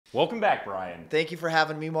Welcome back, Brian. Thank you for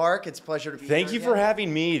having me, Mark. It's a pleasure to be here. Thank you for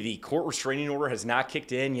having me. The court restraining order has not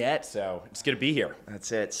kicked in yet, so it's going to be here.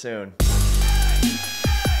 That's it, soon.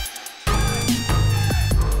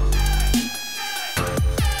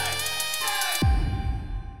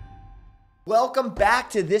 Welcome back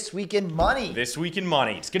to This Week in Money. This Week in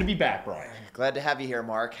Money. It's going to be back, Brian. Glad to have you here,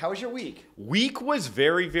 Mark. How was your week? Week was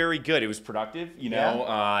very, very good. It was productive.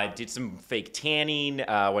 I did some fake tanning,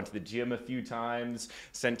 went to the gym a few times,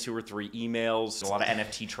 sent 2 or 3 emails, a lot of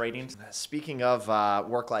NFT trading. Speaking of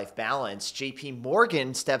work-life balance,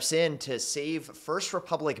 JPMorgan steps in to save First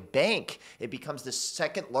Republic Bank. It becomes the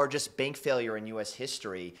second largest bank failure in U.S.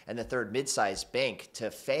 history and the third mid-sized bank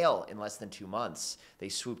to fail in less than 2 months. They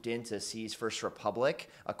swooped in to seize First Republic,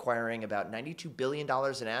 acquiring about $92 billion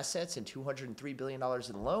in assets and $203 billion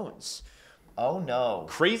in loans. Oh no.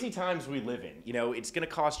 Crazy times we live in. It's going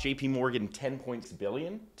to cost JPMorgan $10.6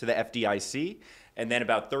 billion to the FDIC, and then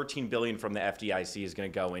about $13 billion from the FDIC is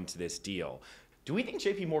going to go into this deal. Do we think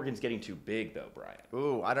JPMorgan's getting too big, though, Brian?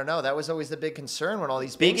 Ooh, I don't know. That was always the big concern when all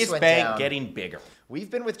these banks Biggest went bank down. getting bigger. We've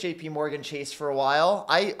been with JPMorgan Chase for a while.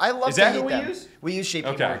 I love Is that to who hate we them. use? We use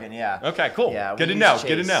JPMorgan, yeah. Okay, cool. Yeah, good to we know. use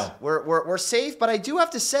Good to Chase. know. We're safe, but I do have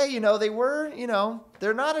to say, they were,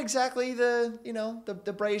 they're not exactly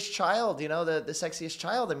the brightest child, the sexiest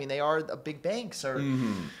child. I mean, they are a big bank, so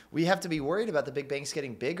we have to be worried about the big banks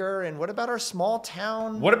getting bigger. And what about our small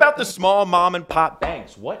town? What about the small mom and pop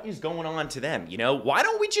banks? What is going on to them? Why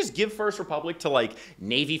don't we just give First Republic to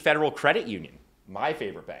Navy Federal Credit Union? My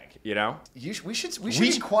favorite bank, We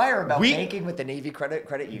should inquire about banking with the Navy Credit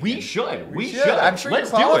Union. We should. I'm sure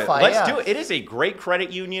Let's you qualify. do it. Let's do it. It is a great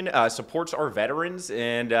credit union, supports our veterans,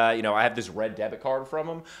 and I have this red debit card from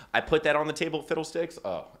them. I put that on the table at Fiddlesticks.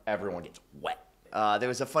 Oh, everyone gets wet. There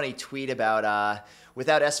was a funny tweet about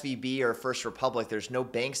without SVB or First Republic, there's no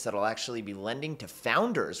banks that'll actually be lending to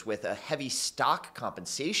founders with a heavy stock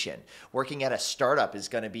compensation. Working at a startup is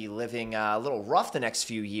going to be living a little rough the next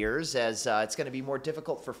few years, as it's going to be more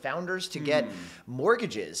difficult for founders to get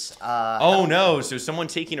mortgages. Oh no, so someone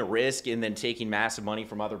taking a risk and then taking massive money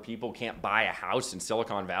from other people can't buy a house in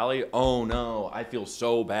Silicon Valley? Oh no, I feel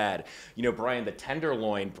so bad. Brian, the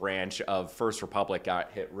Tenderloin branch of First Republic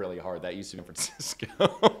got hit really hard. That used to be in Francisco.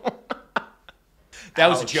 That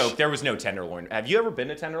was a joke. There was no Tenderloin. Have you ever been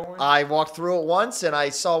to Tenderloin? I walked through it once, and I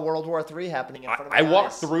saw World War III happening in front of my eyes. I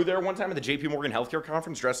walked through there one time at the JPMorgan Healthcare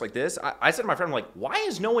Conference dressed like this. I said to my friend, why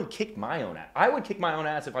has no one kicked my own ass? I would kick my own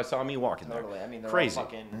ass if I saw me walking there. Totally. I mean, they're crazy. all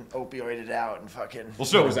fucking opioided out and fucking... Well,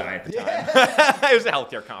 so was I at the time. It was a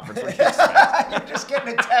healthcare conference. What do you expect? You're just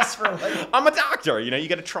getting a test for... I'm a doctor. You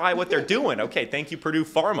got to try what they're doing. Okay, thank you, Purdue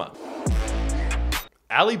Pharma.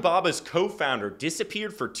 Alibaba's co-founder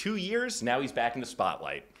disappeared for 2 years. Now he's back in the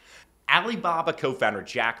spotlight. Alibaba co-founder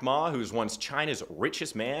Jack Ma, who was once China's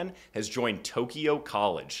richest man, has joined Tokyo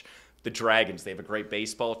College. The Dragons, they have a great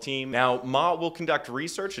baseball team. Now, Ma will conduct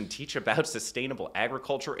research and teach about sustainable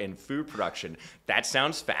agriculture and food production. That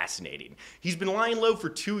sounds fascinating. He's been lying low for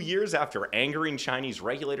 2 years after angering Chinese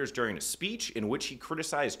regulators during a speech in which he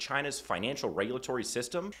criticized China's financial regulatory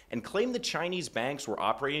system and claimed the Chinese banks were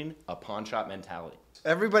operating a pawn-shop mentality.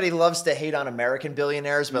 Everybody loves to hate on American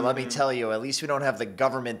billionaires, but let me tell you, at least we don't have the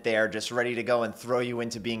government there just ready to go and throw you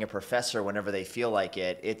into being a professor whenever they feel like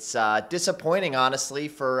it. It's disappointing, honestly,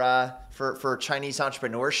 for Chinese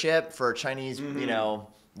entrepreneurship, for Chinese,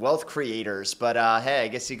 wealth creators. But hey, I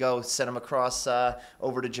guess you go send them across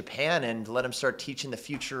over to Japan and let them start teaching the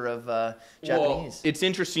future of Japanese. Well, it's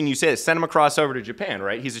interesting you say this. Send him across over to Japan,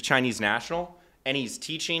 right? He's a Chinese national, and he's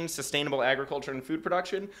teaching sustainable agriculture and food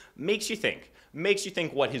production. Makes you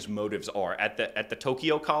think what his motives are at the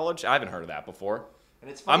Tokyo College. I haven't heard of that before. And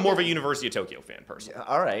it's funny I'm more of a University of Tokyo fan, personally.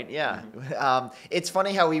 All right, yeah. It's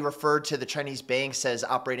funny how he referred to the Chinese banks as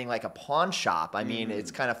operating like a pawn shop. I mean,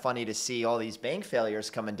 it's kind of funny to see all these bank failures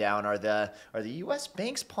coming down. Are the U.S.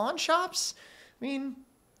 banks pawn shops? I mean,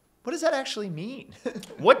 what does that actually mean?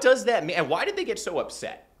 What does that mean? And why did they get so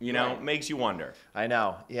upset? Right. Makes you wonder. I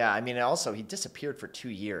know. Yeah, I mean, also, he disappeared for 2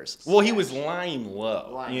 years. Well, he was lying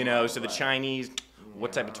low, so the right. Chinese,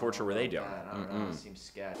 what type of torture were they doing? I don't know. It seems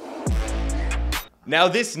sketchy. Now,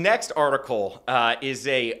 this next article is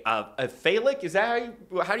a phallic. Is that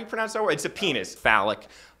how do you pronounce that word? It's a penis. Phallic.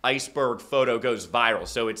 Iceberg photo goes viral,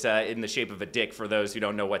 so it's in the shape of a dick for those who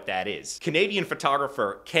don't know what that is. Canadian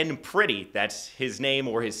photographer Ken Pretty, that's his name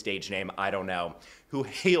or his stage name, I don't know, who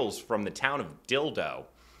hails from the town of Dildo.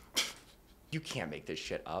 You can't make this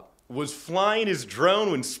shit up. Was flying his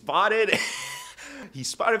drone when spotted. He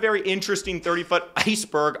spotted a very interesting 30-foot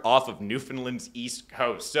iceberg off of Newfoundland's east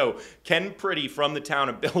coast. So Ken Pretty from the town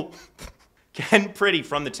of Ken Pretty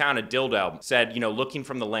from the town of Dildo said, looking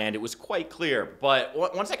from the land, it was quite clear. But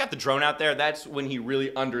once I got the drone out there, that's when he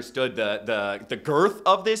really understood the girth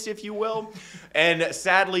of this, if you will. And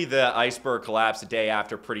sadly, the iceberg collapsed the day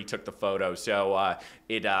after Pretty took the photo. So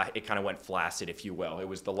it kind of went flaccid, if you will. It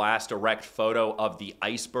was the last erect photo of the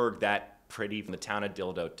iceberg that Pretty from the town of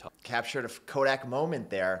Dildo took. Captured a Kodak moment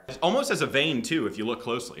there. It almost has a vein, too, if you look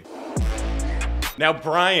closely. Now,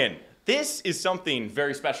 Brian, this is something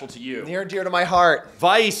very special to you. Near and dear to my heart.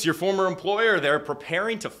 Vice, your former employer, they're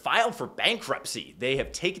preparing to file for bankruptcy. They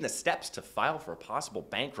have taken the steps to file for a possible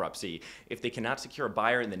bankruptcy if they cannot secure a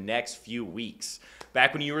buyer in the next few weeks.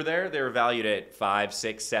 Back when you were there, they were valued at 5,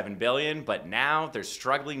 6, 7 billion, but now they're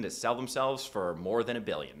struggling to sell themselves for more than $1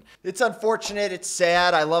 billion. It's unfortunate, it's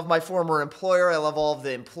sad. I love my former employer. I love all of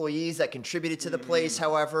the employees that contributed to the place.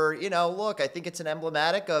 However, look, I think it's an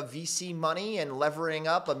emblematic of VC money and levering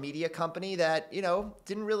up a media company that,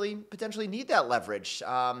 didn't really potentially need that leverage.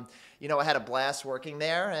 I had a blast working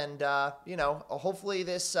there, and hopefully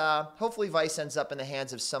hopefully Vice ends up in the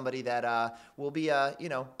hands of somebody that will be a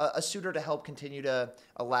suitor to help continue to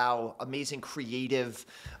allow amazing creative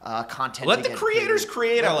content. Let the creators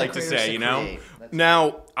create, I like to say,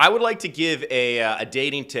 Now, I would like to give a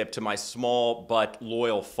dating tip to my small but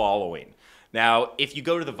loyal following. Now, if you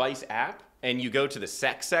go to the Vice app, and you go to the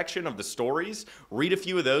sex section of the stories, read a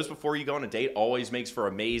few of those before you go on a date. Always makes for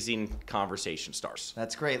amazing conversation starters.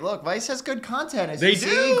 That's great. Look, Vice has good content, as they you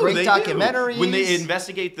see. Great documentaries. When they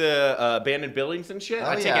investigate the abandoned buildings and shit,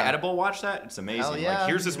 I take an edible, watch that. It's amazing. Yeah, like,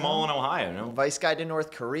 here's this mall in Ohio. Vice Guide to North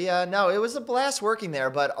Korea. No, it was a blast working there,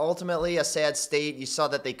 but ultimately a sad state. You saw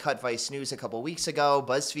that they cut Vice News a couple weeks ago.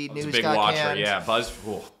 BuzzFeed News got canned. Yeah,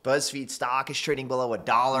 BuzzFeed stock is trading below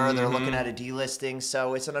 $1. They're looking at a delisting.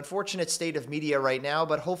 So it's an unfortunate state of media right now,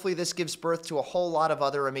 but hopefully this gives birth to a whole lot of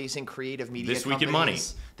other amazing creative media This companies. Week in Money.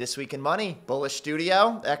 This Week in Money. Bullish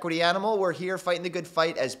Studio, Equity Animal. We're here fighting the good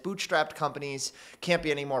fight as bootstrapped companies. Can't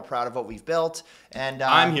be any more proud of what we've built. And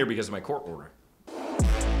I'm here because of my court order.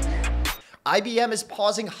 IBM is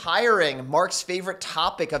pausing hiring, Mark's favorite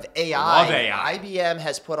topic of AI. I love AI. IBM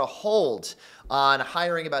has put a hold on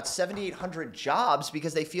hiring about 7,800 jobs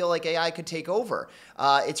because they feel like AI could take over.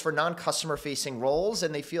 It's for non-customer facing roles,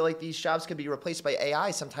 and they feel like these jobs could be replaced by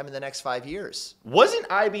AI sometime in the next 5 years. Wasn't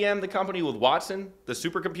IBM the company with Watson, the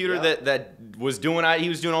supercomputer that was doing all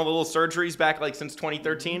the little surgeries back since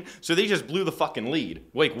 2013? So they just blew the fucking lead.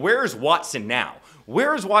 Like, where's Watson now?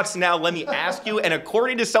 Where is Watson now? Let me ask you. And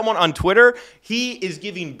according to someone on Twitter, he is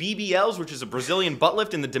giving BBLs, which is a Brazilian butt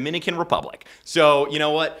lift in the Dominican Republic. So, you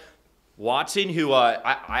know what? Watson, who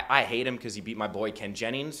I hate him because he beat my boy Ken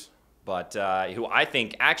Jennings, but who I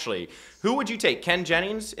think actually, who would you take, Ken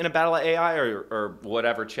Jennings in a battle of AI or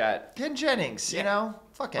whatever chat? Ken Jennings,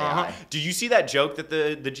 fuck AI. Did you see that joke that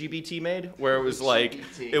the GBT made, where it was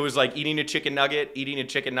like eating a chicken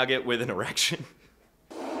nugget with an erection?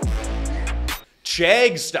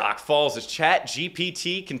 Chegg stock falls as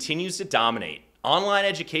ChatGPT continues to dominate. Online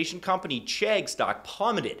education company Chegg stock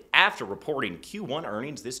plummeted after reporting Q1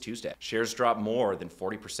 earnings this Tuesday. Shares dropped more than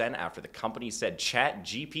 40% after the company said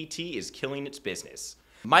ChatGPT is killing its business.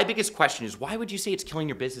 My biggest question is, why would you say it's killing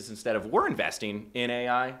your business instead of we're investing in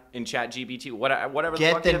AI, in ChatGPT, whatever the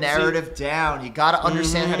fuck? Get the narrative down. You got to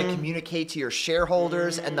understand how to communicate to your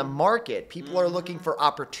shareholders and the market. People are looking for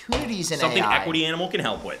opportunities in Something AI. Equity Animal can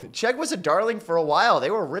help with. Chegg was a darling for a while.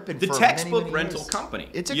 They were ripping the for textbook many rental years. company.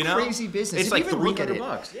 It's a crazy business. It's like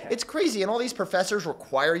 $300. Yeah. It's crazy, and all these professors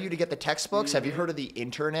require you to get the textbooks. Have you heard of the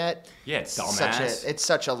internet? Yeah, it's dumbass. It's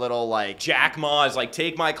such a little Jack Ma is like,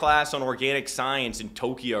 take my class on organic science in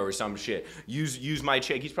Tokyo or some shit. Use my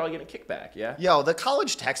Chegg. He's probably getting a kickback, yeah? Yo, the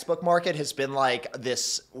college textbook market has been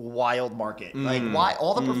this wild market. Why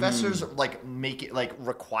all the professors make it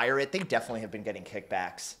require it? They definitely have been getting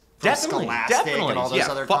kickbacks. Definitely. And all those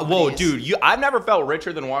other companies. Whoa, dude, I've never felt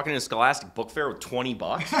richer than walking into Scholastic Book Fair with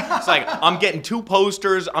 $20. It's like, I'm getting 2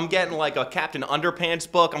 posters, I'm getting a Captain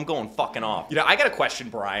Underpants book, I'm going fucking off. I got a question,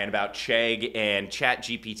 Brian, about Chegg and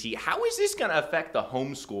ChatGPT. How is this gonna affect the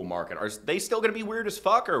homeschool market? Are they still gonna be weird as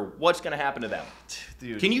fuck, or what's gonna happen to them?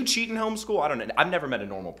 Dude. Can you cheat in homeschool? I don't know. I've never met a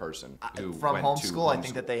normal person who from went homeschool. to homeschool. I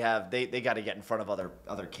think that they got to get in front of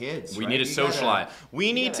other kids. We need to socialize.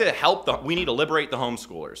 We need to help we need to liberate the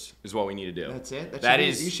homeschoolers. Is what we need to do. That's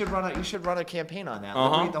it. You should run a campaign on that.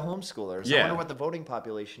 Liberate the homeschoolers. Yeah. I wonder what the voting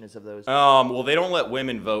population is of those. Well, they don't let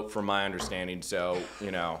women vote, from my understanding. So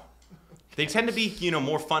they tend to be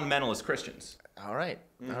more fundamentalist Christians. All right.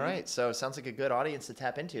 All right. So it sounds like a good audience to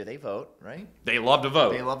tap into. They vote, right? They love to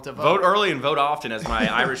vote. They love to vote. Vote early and vote often, as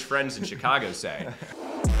my Irish friends in Chicago say.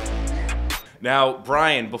 Now,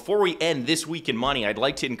 Brian, before we end This Week in Money, I'd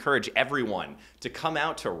like to encourage everyone to come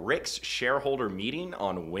out to Rick's shareholder meeting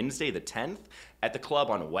on Wednesday the 10th at the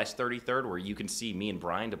club on West 33rd, where you can see me and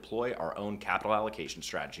Brian deploy our own capital allocation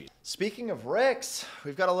strategies. Speaking of Rick's,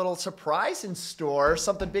 we've got a little surprise in store,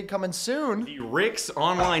 something big coming soon. The Rick's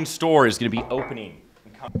online store is going to be opening.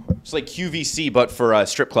 It's like QVC, but for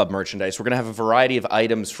strip club merchandise. We're going to have a variety of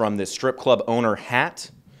items from this strip club owner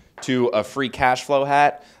hat to a free cash flow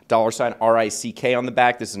hat, $ RICK on the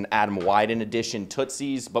back. This is an Adam Wyden edition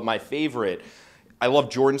Tootsies, but my favorite, I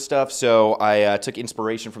love Jordan stuff, so I took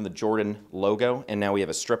inspiration from the Jordan logo, and now we have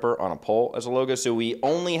a stripper on a pole as a logo. So we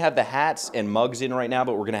only have the hats and mugs in right now,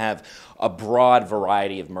 but we're going to have a broad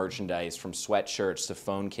variety of merchandise, from sweatshirts to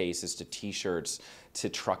phone cases to T-shirts to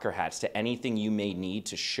trucker hats to anything you may need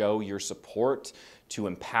to show your support, to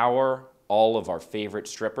empower all of our favorite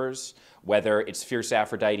strippers, whether it's Fierce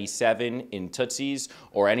Aphrodite 7 in Tootsies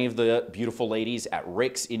or any of the beautiful ladies at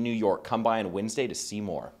Rick's in New York. Come by on Wednesday to see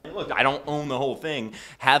more. Look, I don't own the whole thing.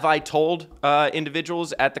 Have I told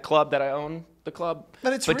individuals at the club that I own the club?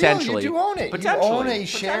 But it's potentially. Real. You do own it. You own a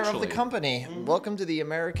share of the company. Mm-hmm. Welcome to the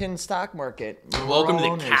American stock market. Welcome to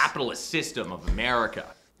the capitalist system of America.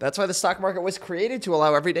 That's why the stock market was created, to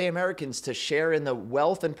allow everyday Americans to share in the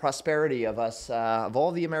wealth and prosperity of us, of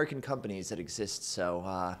all the American companies that exist.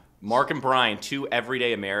 So, Mark and Brian, two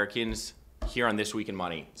everyday Americans here on This Week in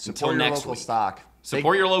Money. Support Until your next local week. stock.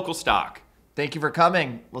 Support your local stock. Thank you for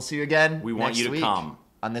coming. We'll see you again. We want you to come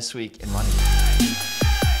on This Week in Money.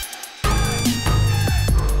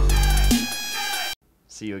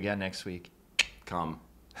 See you again next week. Come.